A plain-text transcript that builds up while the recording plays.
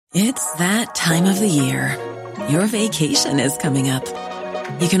It's that time of the year. Your vacation is coming up.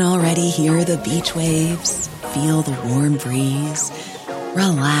 You can already hear the beach waves, feel the warm breeze,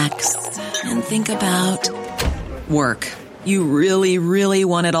 relax, and think about work. You really, really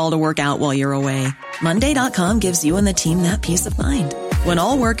want it all to work out while you're away. Monday.com gives you and the team that peace of mind. When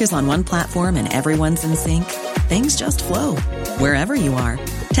all work is on one platform and everyone's in sync, things just flow. Wherever you are,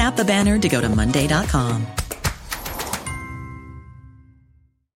 tap the banner to go to Monday.com.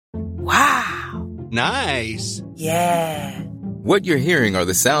 Wow. Nice. Yeah. What you're hearing are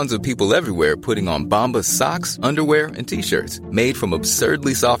the sounds of people everywhere putting on Bombas socks, underwear, and T-shirts made from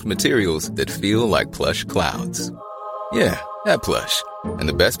absurdly soft materials that feel like plush clouds. Yeah, that plush. And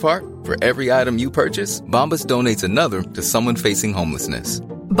the best part? For every item you purchase, Bombas donates another to someone facing homelessness.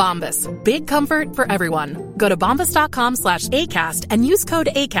 Bombas. Big comfort for everyone. Go to bombas.com/ACAST and use code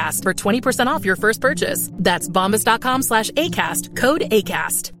ACAST for 20% off your first purchase. That's bombas.com/ACAST. Code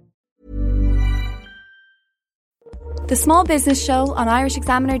ACAST. The Small Business Show on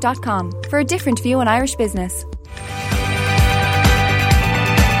irishexaminer.com for a different view on Irish business.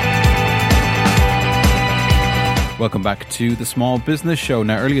 Welcome back to the Small Business Show.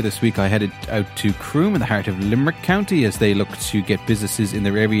 Now, earlier this week I headed out to Croom in the heart of Limerick County as they look to get businesses in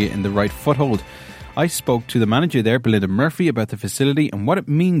their area in the right foothold. I spoke to the manager there, Belinda Murphy, about the facility and what it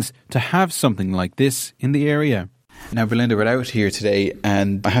means to have something like this in the area. Now, Belinda, we're out here today,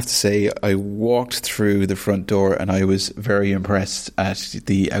 and I have to say I walked through the front door and I was very impressed at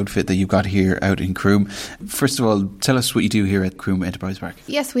the outfit that you've got here out in Croom. First of all, tell us what you do here at Croom Enterprise Park.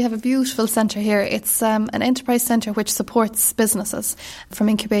 Yes, we have a beautiful centre here. It's an enterprise centre which supports businesses from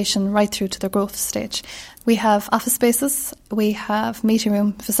incubation right through to their growth stage. We have office spaces, we have meeting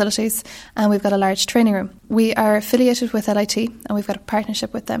room facilities, and we've got a large training room. We are affiliated with LIT and we've got a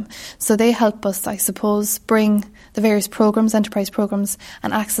partnership with them. So they help us, I suppose, bring the various programmes, enterprise programmes,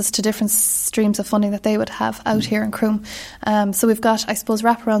 and access to different streams of funding that they would have out here in Croom. So we've got, I suppose,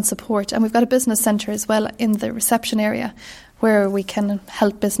 wraparound support, and we've got a business centre as well in the reception area where we can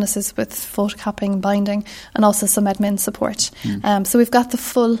help businesses with photocopying, binding, and also some admin support. So we've got the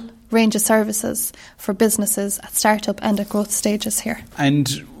full range of services for businesses at startup and at growth stages here. And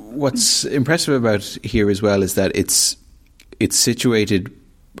what's impressive about here as well is that it's situated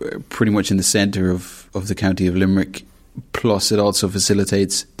pretty much in the centre of the county of Limerick, plus it also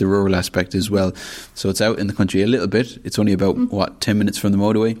facilitates the rural aspect as well. So it's out in the country a little bit. It's only about, 10 minutes from the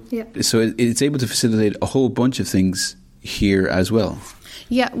motorway? Yeah. So it's able to facilitate a whole bunch of things here as well.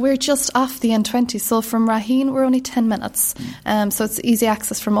 Yeah, we're just off the N20, so from Raheen we're only 10 minutes, so it's easy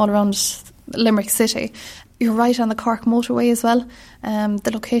access from all around Limerick City. You're right on the Cork motorway as well.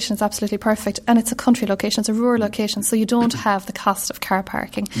 The location is absolutely perfect, and it's a country location, it's a rural location, so you don't have the cost of car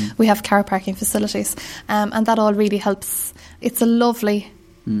parking. We have car parking facilities, and that all really helps. It's a lovely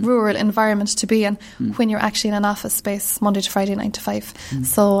rural environment to be in when you're actually in an office space Monday to Friday 9 to 5.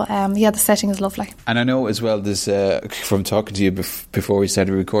 So the setting is lovely. And I know as well there's from talking to you before we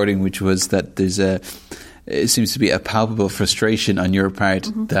started recording, which was that it seems to be a palpable frustration on your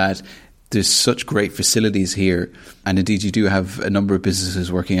part that there's such great facilities here, and indeed you do have a number of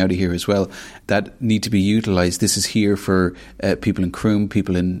businesses working out of here as well that need to be utilised. This is here for people in Croom,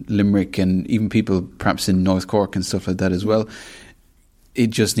 people in Limerick, and even people perhaps in North Cork and stuff like that as well. It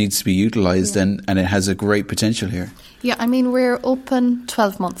just needs to be utilised, and it has a great potential here. Yeah, I mean, we're open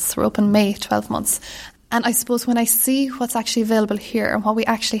 12 months. We're open May 12 months. And I suppose when I see what's actually available here and what we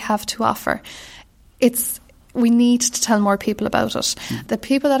actually have to offer, we need to tell more people about it. The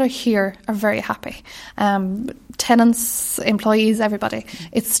people that are here are very happy. Tenants, employees, everybody.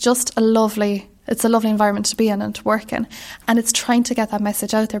 It's just a lovely environment to be in and to work in. And it's trying to get that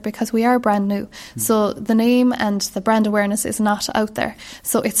message out there because we are brand new. So the name and the brand awareness is not out there.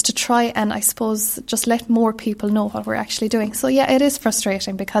 So it's to try and, I suppose, just let more people know what we're actually doing. So yeah, it is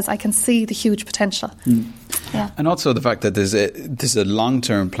frustrating because I can see the huge potential. Yeah. And also the fact that there's a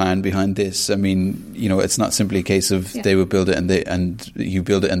long-term plan behind this. I mean, it's not simply a case of they will build it and you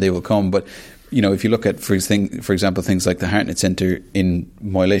build it and they will come. But if you look at, for example, things like the Hartnett Centre in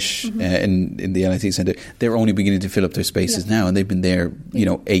Moylish, in the LIT Centre, they're only beginning to fill up their spaces now, and they've been there,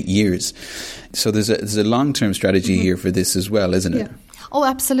 8 years. So there's a long-term strategy here for this as well, isn't it? Oh,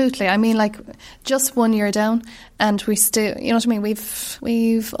 absolutely. I mean, just 1 year down, and we still, you know what I mean,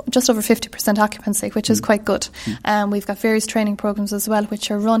 we've just over 50% occupancy, which is quite good. We've got various training programmes as well,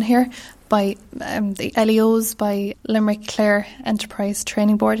 which are run here by the LEOs, by Limerick Clare Enterprise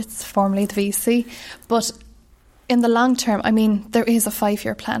Training Board. It's formerly the VC. But in the long term, I mean, there is a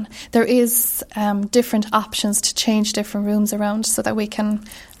 5-year plan. There is different options to change different rooms around so that we can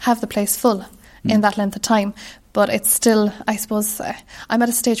have the place full in that length of time. But it's still, I suppose, I'm at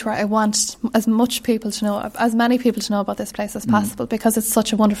a stage where I want as many people to know about this place as possible, because it's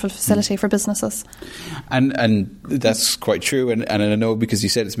such a wonderful facility for businesses. And that's quite true. And I know, because you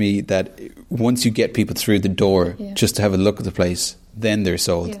said it to me, that once you get people through the door just to have a look at the place, then they're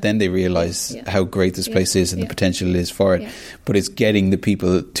sold. Yeah. Then they realise how great this place is and the potential it is for it. Yeah. But it's getting the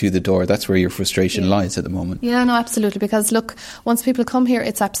people to the door. That's where your frustration lies at the moment. Yeah, no, absolutely. Because look, once people come here,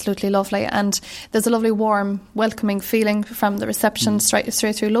 it's absolutely lovely, and there's a lovely, warm, welcoming feeling from the reception straight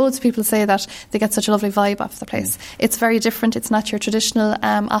through. Loads of people say that they get such a lovely vibe off the place. It's very different. It's not your traditional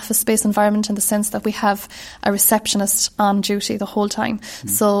office space environment, in the sense that we have a receptionist on duty the whole time.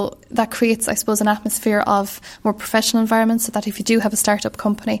 So that creates, I suppose, an atmosphere of more professional environment, so that if you do have a startup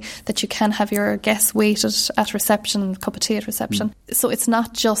company, that you can have your guests waited at reception, a cup of tea at reception. So it's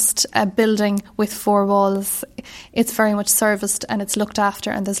not just a building with four walls. It's very much serviced, and it's looked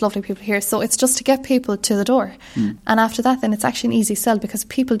after, and there's lovely people here. So it's just to get people to the door. And after that, then it's actually an easy sell, because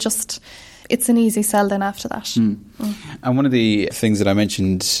people it's an easy sell then after that. And one of the things that I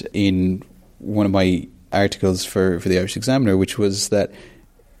mentioned in one of my articles for the Irish Examiner, which was that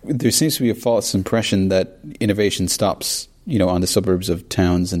there seems to be a false impression that innovation stops, on the suburbs of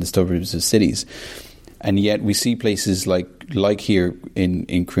towns and the suburbs of cities. And yet we see places like here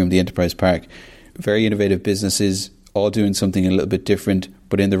in Croom, the Enterprise Park, very innovative businesses, all doing something a little bit different,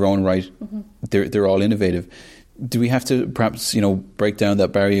 but in their own right, they're all innovative. Do we have to perhaps, break down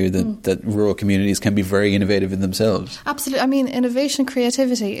that barrier that rural communities can be very innovative in themselves? Absolutely. I mean, innovation,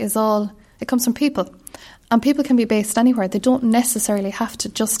 creativity it comes from people. And people can be based anywhere. They don't necessarily have to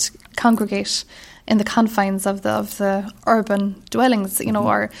just congregate in the confines of the urban dwellings,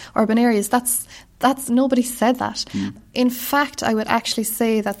 or urban areas. That's nobody said that. In fact, I would actually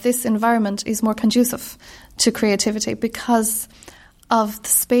say that this environment is more conducive to creativity because of the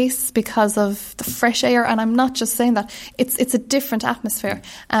space, because of the fresh air. And I'm not just saying that. It's a different atmosphere,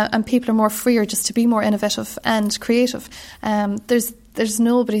 and people are more freer just to be more innovative and creative. There's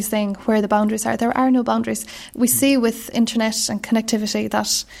nobody saying where the boundaries are. There are no boundaries. We see with internet and connectivity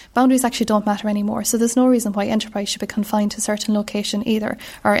that boundaries actually don't matter anymore. So there's no reason why enterprise should be confined to a certain location either,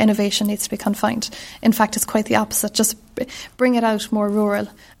 or innovation needs to be confined. In fact, it's quite the opposite. Just bring it out more rural.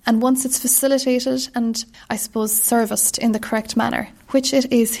 And once it's facilitated and, I suppose, serviced in the correct manner, which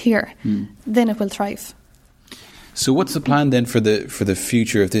it is here, then it will thrive. So what's the plan then for the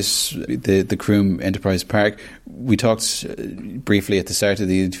future of the Croom Enterprise Park? We talked briefly at the start of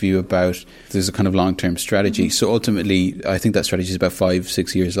the interview about there's a kind of long-term strategy. So ultimately, I think that strategy is about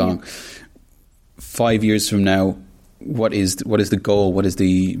 5-6 years long. 5 years from now, what is the goal? What is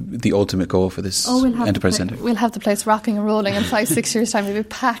the ultimate goal for this Enterprise Centre? We'll have the place rocking and rolling in 5-6 years' time. We'll be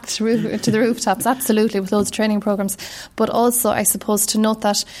packed to the rooftops, absolutely, with loads of training programmes. But also, I suppose, to note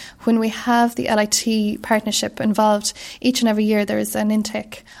that when we have the LIT partnership involved, each and every year there is an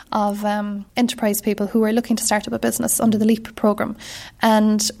intake of enterprise people who are looking to start up a business under the LEAP programme.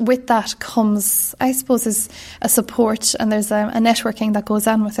 And with that comes, I suppose, is a support, and there's a networking that goes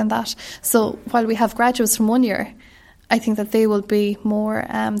on within that. So while we have graduates from one year, I think that they will be more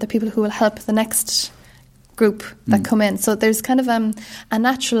the people who will help the next group that come in. So there's kind of a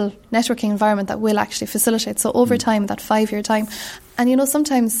natural networking environment that will actually facilitate. So over time, that 5-year time. And,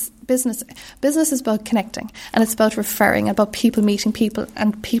 sometimes business is about connecting, and it's about referring, about people meeting people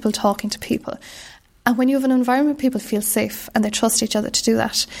and people talking to people. And when you have an environment where people feel safe and they trust each other to do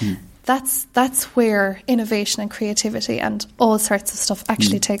that, that's where innovation and creativity and all sorts of stuff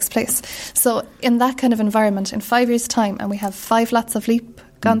actually takes place. So in that kind of environment, in 5 years' time, and we have 5 lots of LEAP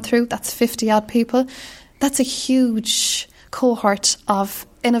gone through, that's 50-odd people, that's a huge cohort of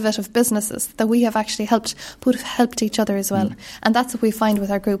innovative businesses that we have actually helped, but have helped each other as well. And that's what we find with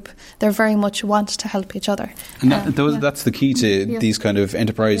our group. They very much want to help each other. And that's the key to these kind of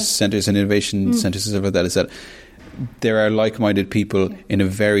enterprise centres and innovation centres and stuff like that, is that there are like-minded people in a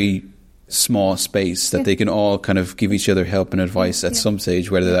very small space that they can all kind of give each other help and advice at some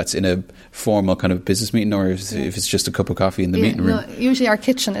stage, whether that's in a formal kind of business meeting or if it's just a cup of coffee in the meeting room. No, usually our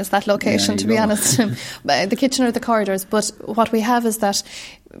kitchen is that location, to be honest. The kitchen or the corridors. But what we have is that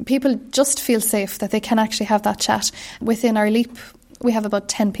people just feel safe that they can actually have that chat. Within our LEAP, we have about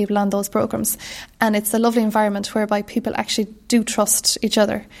 10 people on those programmes, and it's a lovely environment whereby people actually do trust each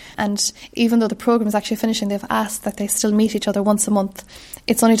other. And even though the programme is actually finishing, they've asked that they still meet each other once a month.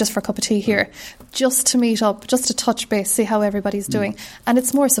 It's only just for a cup of tea here, just to meet up, just to touch base, see how everybody's doing. And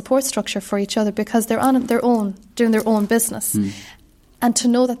it's more support structure for each other because they're on their own, doing their own business. and to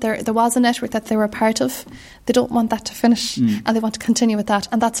know that there was a network that they were a part of. They don't want that to finish, and they want to continue with that,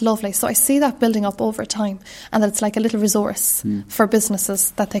 and that's lovely. So I see that building up over time, and that it's like a little resource for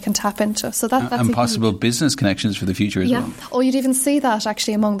businesses that they can tap into. So that's and possible business connections for the future as well. Oh, you'd even see that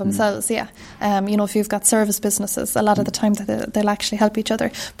actually among themselves. Yeah, if you've got service businesses, a lot of the time that they'll actually help each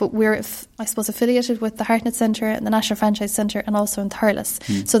other. But we're, I suppose, affiliated with the Hartnett Centre and the National Franchise Centre, and also in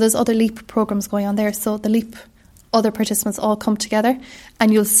Thurles. So there's other LEAP programs going on there. So the LEAP other participants all come together,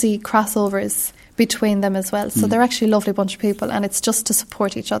 and you'll see crossovers between them as well. So they're actually a lovely bunch of people, and it's just to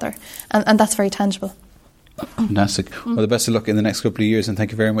support each other, and that's very tangible. Fantastic. Well, the best of luck in the next couple of years, and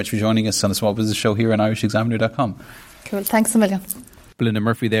thank you very much for joining us on the Small Business Show here on irishexaminer.com. Cool, thanks a million. Belinda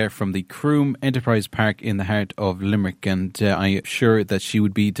Murphy there from the Croom Enterprise Park in the heart of Limerick, and I'm sure that she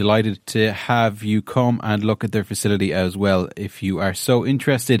would be delighted to have you come and look at their facility as well if you are so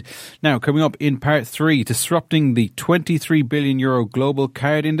interested. Now, coming up in part 3, disrupting the €23 billion global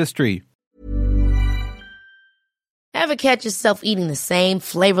card industry. Ever catch yourself eating the same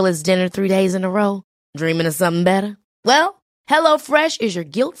flavourless dinner 3 days in a row? Dreaming of something better? Well, HelloFresh is your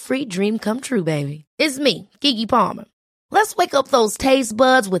guilt-free dream come true, baby. It's me, Keke Palmer. Let's wake up those taste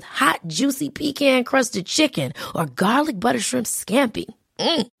buds with hot, juicy pecan-crusted chicken or garlic butter shrimp scampi.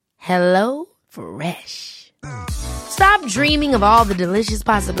 Hello Fresh. Stop dreaming of all the delicious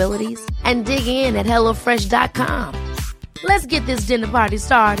possibilities and dig in at HelloFresh.com. Let's get this dinner party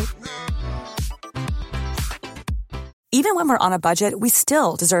started. Even when we're on a budget, we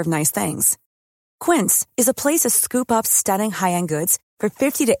still deserve nice things. Quince is a place to scoop up stunning high-end goods for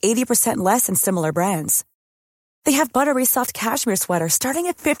 50 to 80% less than similar brands. They have buttery soft cashmere sweaters starting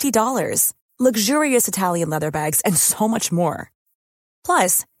at $50, luxurious Italian leather bags, and so much more.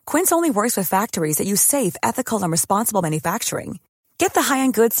 Plus, Quince only works with factories that use safe, ethical, and responsible manufacturing. Get the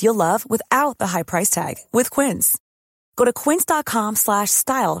high-end goods you'll love without the high price tag with Quince. Go to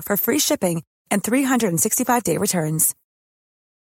quince.com/style for free shipping and 365-day returns.